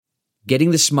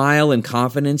Getting the smile and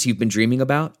confidence you've been dreaming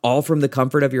about, all from the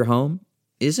comfort of your home,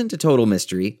 isn't a total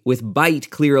mystery with Bite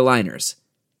Clear Aligners.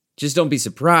 Just don't be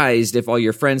surprised if all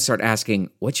your friends start asking,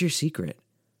 "What's your secret?"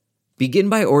 Begin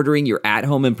by ordering your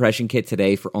at-home impression kit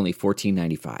today for only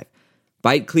 $14.95.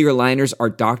 Bite Clear Aligners are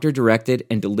doctor-directed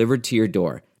and delivered to your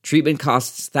door. Treatment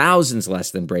costs thousands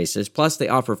less than braces, plus they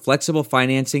offer flexible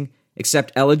financing,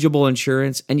 accept eligible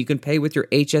insurance, and you can pay with your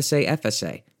HSA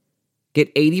FSA. Get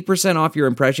 80% off your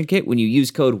impression kit when you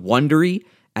use code WONDERY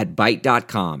at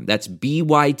Byte.com. That's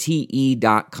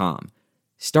BYTE.com.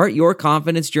 Start your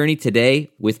confidence journey today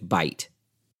with Byte.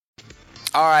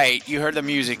 All right, you heard the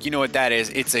music. You know what that is.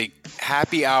 It's a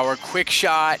happy hour quick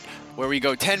shot where we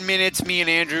go 10 minutes. Me and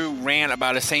Andrew rant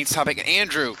about a Saints topic. And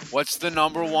Andrew, what's the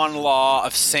number one law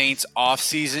of Saints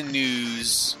offseason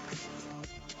news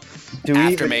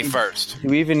after May 1st? Do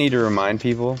we even need to remind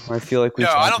people? I feel like we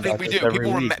No, I don't think we do.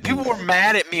 People were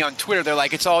mad at me on Twitter. They're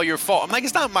like, it's all your fault. I'm like,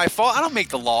 it's not my fault. I don't make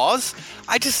the laws.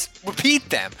 I just repeat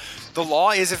them. The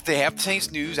law is if they have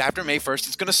Saints news after May 1st,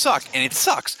 it's going to suck. And it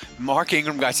sucks. Mark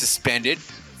Ingram got suspended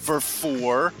for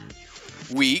 4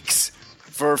 weeks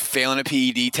for failing a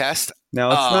PED test.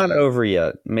 Now, it's not over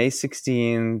yet. May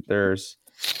 16, there's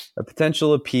a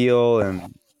potential appeal.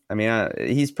 And, I mean,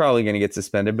 he's probably going to get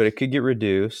suspended, but it could get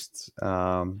reduced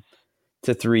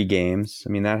to 3 games. I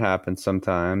mean, that happens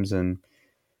sometimes. And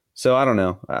so, I don't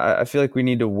know. I feel like we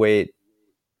need to wait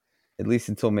at least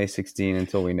until May 16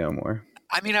 until we know more.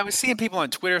 I mean, I was seeing people on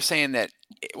Twitter saying that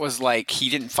it was like he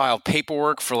didn't file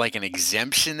paperwork for like an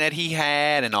exemption that he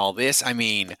had and all this. I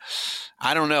mean,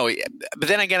 I don't know. But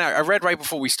then again, I read right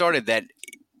before we started that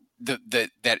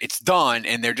that it's done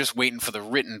and they're just waiting for the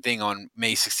written thing on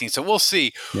May 16th. So we'll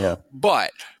see. Yeah.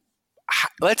 But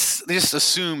let's just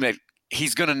assume that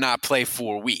he's going to not play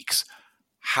 4 weeks.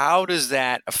 How does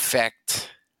that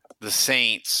affect the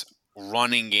Saints'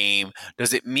 running game?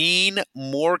 Does it mean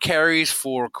more carries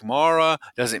for Kamara?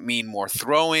 Does it mean more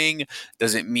throwing?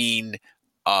 Does it mean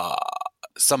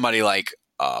somebody like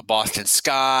Boston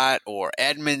Scott or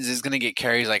Edmonds is going to get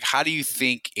carries? Like, how do you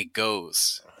think it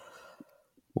goes?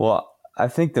 Well, I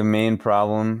think the main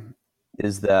problem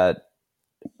is that,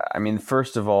 I mean,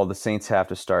 first of all, the Saints have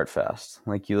to start fast.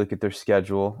 Like, you look at their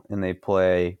schedule and they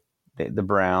play the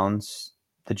Browns,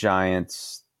 the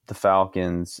Giants, the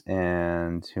Falcons,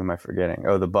 and who am I forgetting?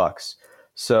 Oh, the Bucks.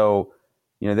 So,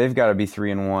 you know, they've got to be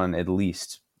 3-1 at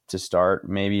least to start,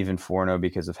 maybe even 4-0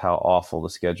 because of how awful the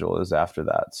schedule is after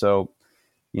that. So,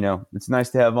 you know, it's nice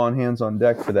to have on hands on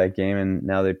deck for that game, and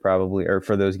now they probably, or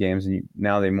for those games, and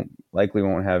now they likely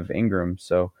won't have Ingram.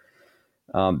 So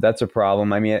that's a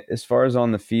problem. I mean, as far as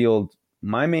on the field,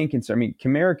 my main concern, I mean,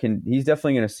 Kamara he's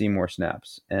definitely going to see more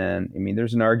snaps. And I mean,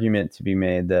 there's an argument to be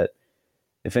made that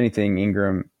if anything,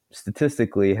 Ingram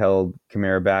statistically held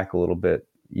Kamara back a little bit.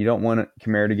 You don't want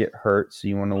Kamara to get hurt, so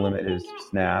you want to limit his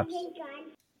snaps.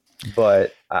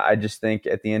 But I just think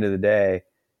at the end of the day,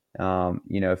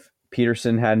 you know, if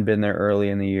Peterson hadn't been there early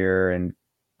in the year and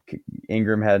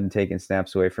Ingram hadn't taken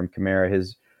snaps away from Kamara,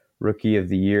 his rookie of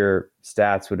the year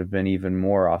stats would have been even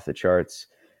more off the charts.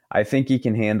 I think he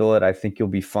can handle it. I think he'll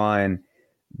be fine.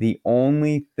 The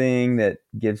only thing that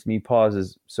gives me pause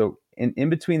is, so in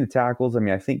between the tackles, I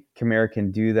mean, I think Kamara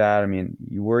can do that. I mean,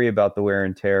 you worry about the wear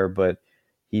and tear, but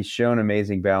he's shown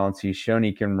amazing balance. He's shown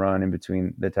he can run in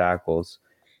between the tackles.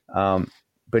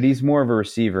 But he's more of a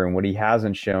receiver, and what he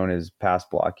hasn't shown is pass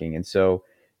blocking. And so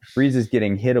Breeze is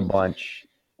getting hit a bunch,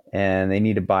 and they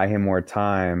need to buy him more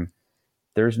time.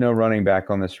 There's no running back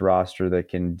on this roster that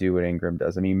can do what Ingram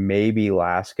does. I mean, maybe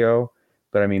Lasco,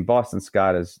 but I mean, Boston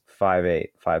Scott is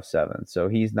 5'8", 5'7", so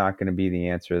he's not going to be the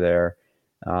answer there.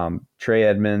 Trey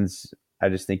Edmonds, I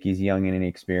just think he's young and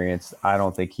inexperienced. I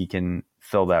don't think he can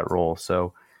fill that role.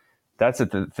 So that's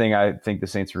the thing I think the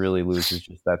Saints really lose, is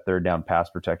just that third down pass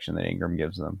protection that Ingram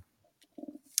gives them.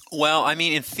 Well, I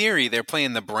mean, in theory, they're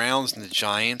playing the Browns and the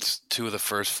Giants 2 of the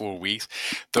first 4 weeks.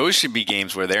 Those should be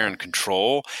games where they're in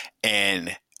control,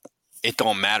 and it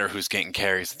don't matter who's getting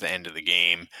carries at the end of the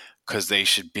game because they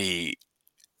should be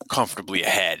comfortably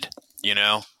ahead, you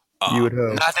know? You would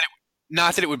hope.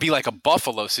 Not that it would be like a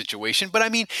Buffalo situation, but I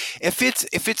mean, if it's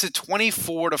a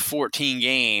 24-14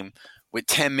 game with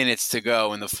 10 minutes to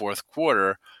go in the fourth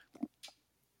quarter,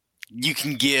 you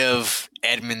can give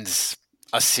Edmonds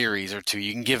a series or two.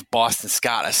 You can give Boston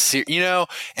Scott a series, you know,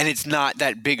 and it's not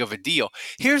that big of a deal.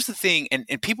 Here's the thing, and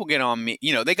people get on me,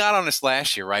 you know, they got on us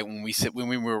last year, right? When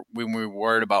we were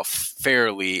worried about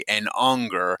Fairley and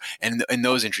Unger and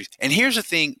those injuries. And here's the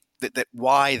thing that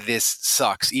why this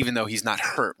sucks, even though he's not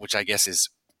hurt, which I guess is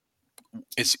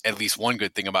at least one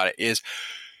good thing about it, is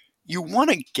you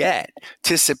want to get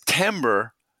to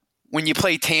September when you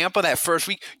play Tampa that first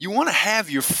week, you want to have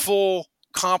your full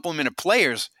complement of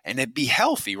players and it be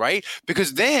healthy, right?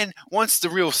 Because then once the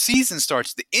real season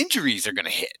starts, the injuries are going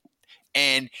to hit.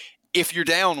 And if you're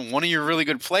down one of your really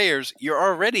good players, you're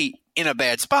already in a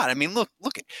bad spot. I mean, look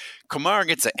at Kamara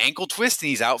gets an ankle twist and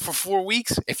he's out for 4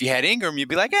 weeks. If you had Ingram, you'd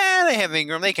be like, they have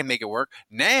Ingram. They can make it work.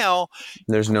 Now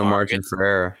there's no margin for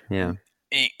error. Yeah.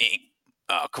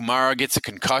 Kamara gets a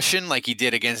concussion like he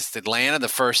did against Atlanta, the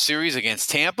first series against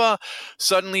Tampa.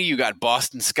 Suddenly you got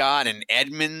Boston Scott and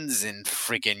Edmonds and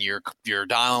freaking you're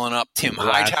dialing up Tim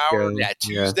Hightower that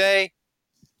Tuesday.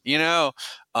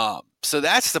 So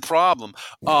that's the problem.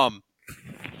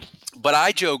 But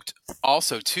I joked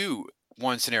also too,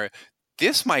 one scenario,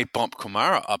 this might bump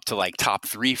Kamara up to like top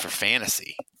 3 for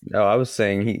fantasy. No, I was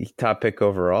saying he top pick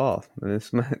overall.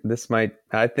 This might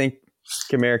I think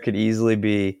Kamara could easily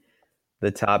be the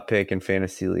top pick in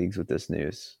fantasy leagues with this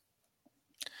news.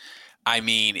 I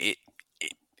mean,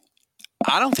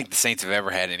 I don't think the Saints have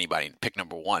ever had anybody pick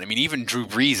number 1. I mean, even Drew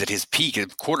Brees at his peak,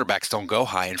 quarterbacks don't go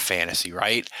high in fantasy,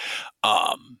 right?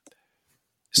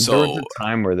 So there was a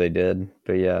time where they did,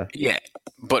 but yeah. Yeah,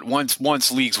 but once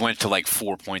leagues went to like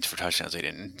 4 points for touchdowns, they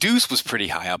didn't. Deuce was pretty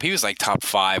high up. He was like top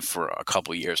 5 for a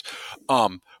couple of years.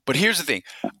 But here's the thing.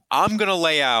 I'm going to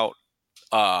lay out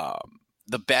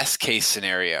the best case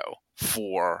scenario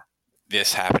for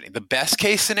this happening. The best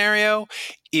case scenario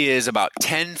is about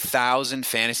 10,000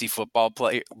 fantasy football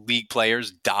league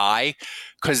players die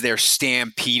because they're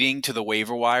stampeding to the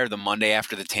waiver wire the Monday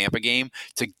after the Tampa game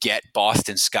to get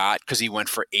Boston Scott because he went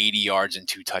for 80 yards and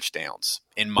 2 touchdowns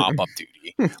in mop-up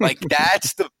duty. Like,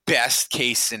 that's the best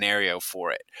case scenario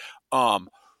for it.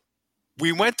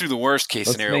 We went through the worst case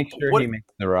scenario. Make sure he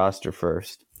makes the roster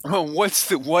first. What's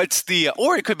the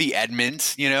or it could be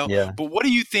Edmonds, Yeah. But what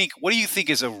do you think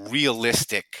is a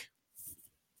realistic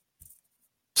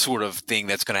sort of thing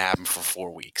that's going to happen for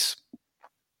 4 weeks?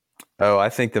 Oh, I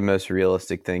think the most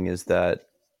realistic thing is that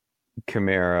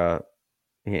Kamara,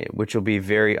 which will be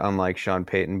very unlike Sean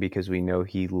Payton because we know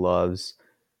he loves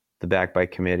the back by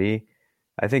committee.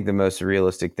 I think the most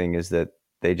realistic thing is that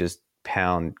they just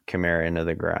pound Kamara into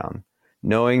the ground,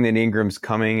 knowing that Ingram's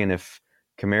coming, and if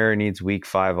Kamara needs week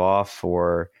 5 off,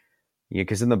 or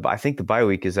because I think the bye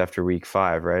week is after week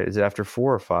 5, right? Is it after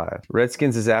 4 or 5?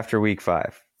 Redskins is after week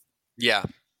 5. Yeah.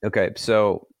 Okay,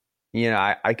 so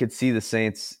I could see the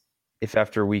Saints if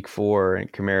after week 4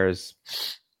 and Kamara's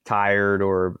tired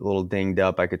or a little dinged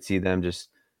up, I could see them just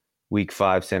week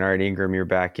 5 saying, "All right, Ingram, you're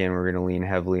back in. We're going to lean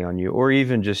heavily on you," or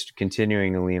even just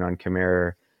continuing to lean on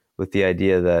Kamara with the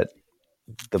idea that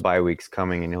the bye week's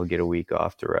coming and he'll get a week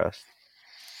off to rest.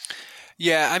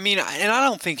 Yeah, I mean, and I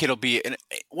don't think it'll be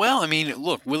 – well, I mean,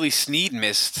 look, Willie Snead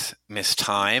missed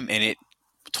time, and it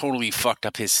totally fucked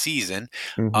up his season.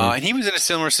 Mm-hmm. And he was in a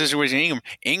similar situation.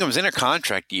 Ingram's in a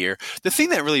contract year. The thing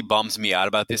that really bums me out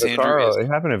about this, Andrew, is – it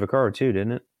happened to Vaccaro too,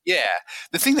 didn't it? Yeah.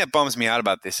 The thing that bums me out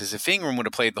about this is if Ingram would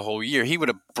have played the whole year, he would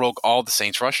have broke all the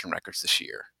Saints rushing records this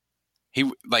year.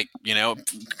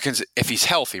 Because if he's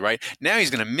healthy, right? Now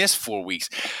he's going to miss 4 weeks.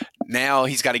 Now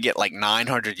he's got to get like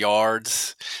 900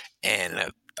 yards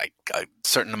and a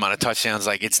certain amount of touchdowns.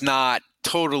 Like, it's not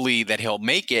totally that he'll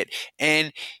make it,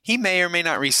 and he may or may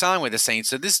not re-sign with the Saints.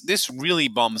 So this really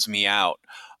bums me out.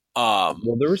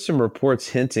 Well, there were some reports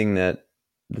hinting that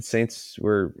the Saints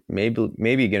were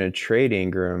maybe going to trade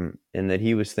Ingram, and that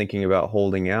he was thinking about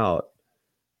holding out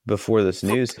before this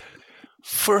news.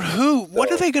 For who?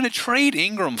 What are they going to trade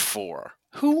Ingram for?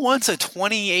 Who wants a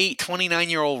 28,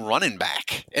 29-year-old running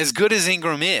back as good as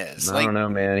Ingram is? I don't know,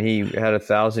 man. He had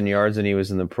 1,000 yards and he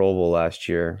was in the Pro Bowl last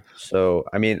year. So,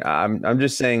 I mean, I'm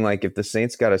just saying, like, if the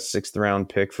Saints got a 6th-round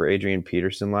pick for Adrian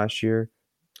Peterson last year.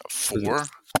 4?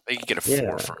 They could get a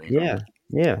 4 for Ingram.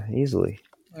 Yeah, easily.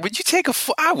 Would you take a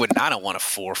 4? I don't want a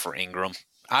 4 for Ingram.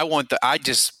 I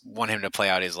just want him to play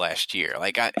out his last year.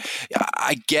 Like, I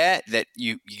get that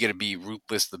you got to be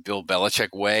ruthless the Bill Belichick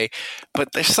way,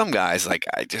 but there's some guys like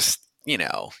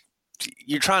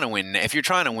you're trying to win. If you're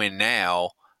trying to win now,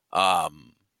 I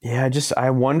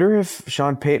wonder if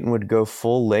Sean Payton would go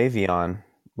full Le'Veon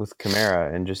with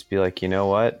Kamara and just be like, you know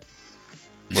what,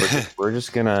 we're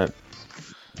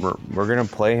gonna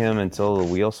play him until the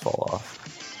wheels fall off.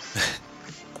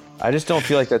 I just don't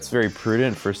feel like that's very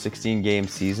prudent for a 16-game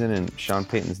season, and Sean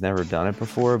Payton's never done it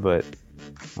before, but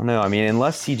I don't know. I mean,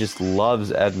 unless he just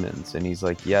loves Edmonds and he's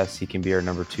like, yes, he can be our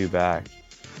number 2 back.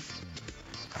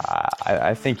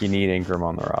 I think you need Ingram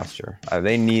on the roster.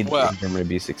 They need Ingram to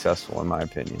be successful, in my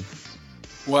opinion.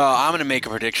 Well, I'm going to make a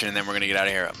prediction, and then we're going to get out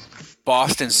of here.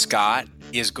 Boston Scott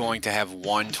is going to have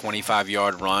one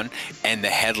 25-yard run, and the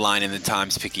headline in the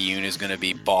Times-Picayune is going to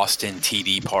be Boston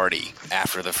TD Party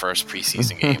after the first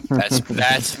preseason game.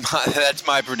 That's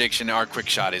my prediction. Our quick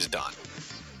shot is done.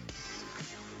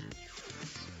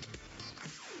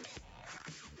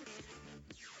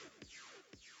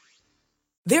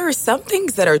 There are some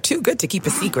things that are too good to keep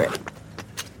a secret.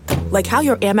 Like how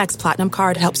your Amex Platinum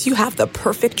card helps you have the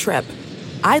perfect trip.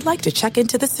 I'd like to check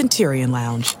into the Centurion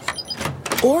Lounge.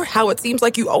 Or how it seems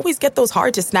like you always get those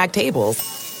hard-to-snag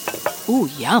tables. Ooh,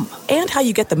 yum. And how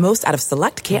you get the most out of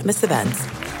select can't-miss events.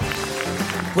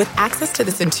 With access to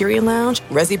the Centurion Lounge,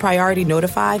 Resi Priority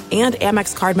Notified, and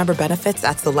Amex card member benefits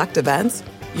at select events,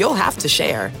 you'll have to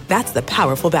share. That's the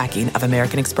powerful backing of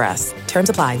American Express. Terms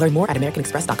apply. Learn more at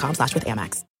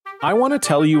americanexpress.com/withAmex. I want to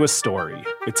tell you a story.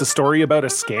 It's a story about a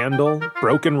scandal,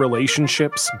 broken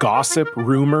relationships, gossip,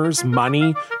 rumors,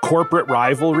 money, corporate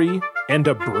rivalry, and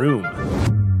a broom.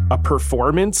 A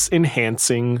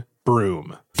performance-enhancing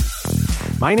broom.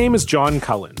 My name is John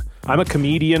Cullen. I'm a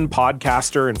comedian,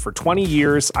 podcaster, and for 20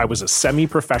 years, I was a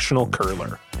semi-professional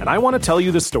curler. And I want to tell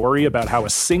you the story about how a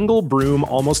single broom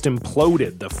almost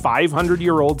imploded the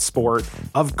 500-year-old sport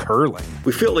of curling.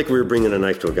 We felt like we were bringing a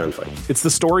knife to a gunfight. It's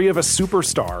the story of a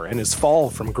superstar and his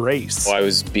fall from grace. Well, I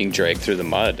was being dragged through the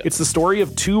mud. It's the story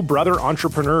of two brother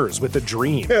entrepreneurs with a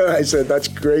dream. I said, that's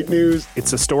great news.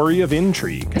 It's a story of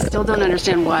intrigue. I still don't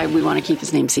understand why we want to keep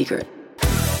his name secret.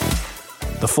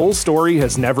 The full story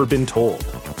has never been told,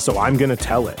 so I'm going to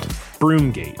tell it.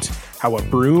 Broomgate, how a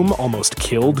broom almost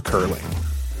killed curling.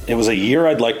 It was a year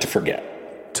I'd like to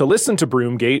forget. To listen to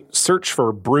Broomgate, search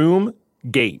for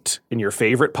Broomgate in your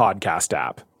favorite podcast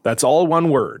app. That's all one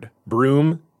word,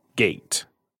 Broomgate.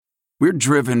 We're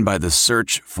driven by the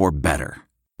search for better.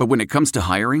 But when it comes to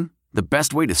hiring, the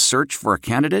best way to search for a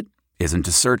candidate isn't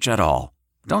to search at all.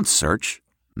 Don't search,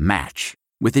 match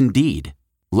with Indeed.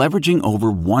 Leveraging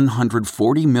over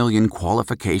 140 million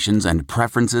qualifications and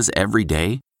preferences every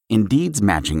day, Indeed's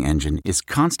matching engine is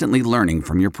constantly learning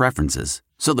from your preferences.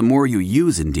 So the more you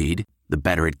use Indeed, the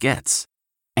better it gets.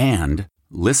 And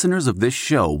listeners of this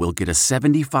show will get a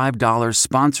 $75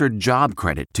 sponsored job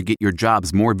credit to get your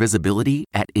jobs more visibility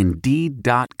at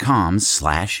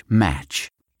Indeed.com/match.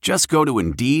 Just go to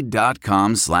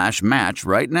Indeed.com/match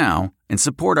right now and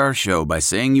support our show by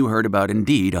saying you heard about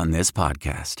Indeed on this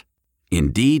podcast.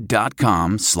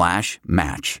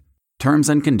 Indeed.com/match. Terms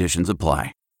and conditions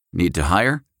apply. Need to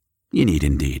hire? You need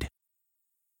Indeed.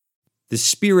 The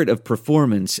spirit of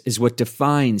performance is what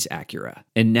defines Acura,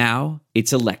 and now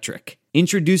it's electric.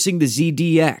 Introducing the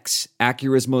ZDX,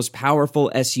 Acura's most powerful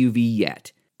SUV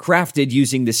yet. Crafted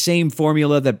using the same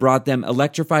formula that brought them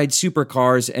electrified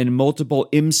supercars and multiple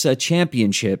IMSA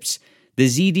championships, the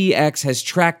ZDX has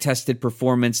track-tested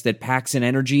performance that packs an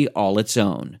energy all its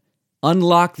own.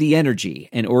 Unlock the energy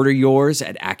and order yours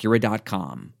at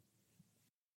Acura.com.